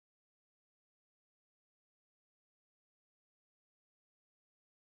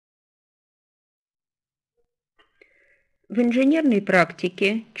В инженерной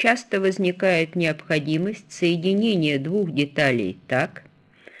практике часто возникает необходимость соединения двух деталей так,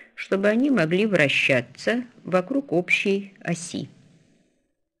 чтобы они могли вращаться вокруг общей оси.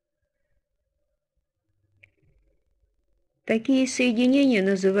 Такие соединения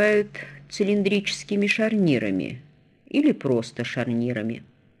называют цилиндрическими шарнирами или просто шарнирами.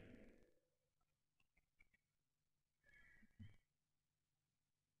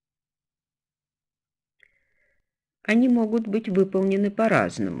 Они могут быть выполнены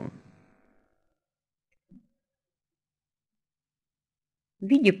по-разному. В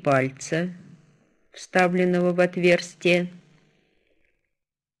виде пальца, вставленного в отверстие,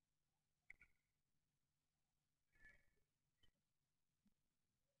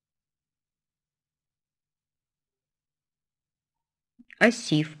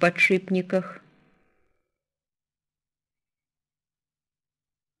 оси в подшипниках,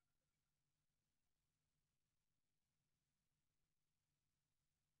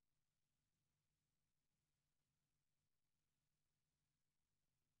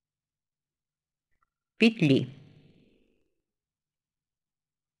 петли.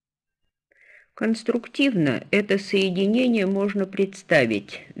 Конструктивно это соединение можно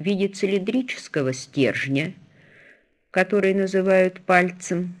представить в виде цилиндрического стержня, который называют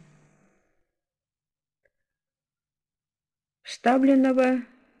пальцем, вставленного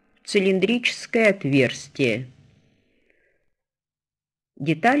в цилиндрическое отверстие,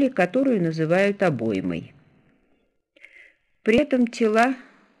 детали которую называют обоймой. При этом тела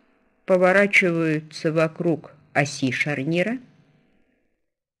поворачиваются вокруг оси шарнира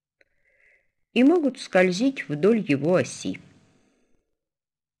и могут скользить вдоль его оси.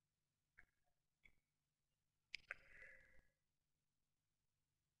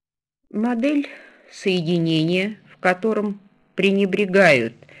 Модель соединения, в котором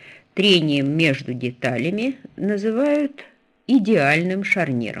пренебрегают трением между деталями, называют идеальным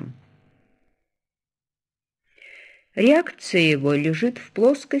шарниром. Реакция его лежит в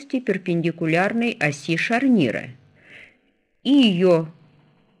плоскости перпендикулярной оси шарнира, и ее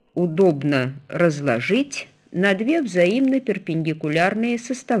удобно разложить на две взаимно перпендикулярные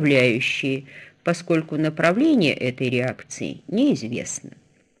составляющие, поскольку направление этой реакции неизвестно.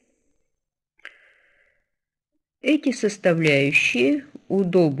 Эти составляющие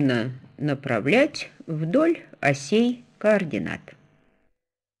удобно направлять вдоль осей координат.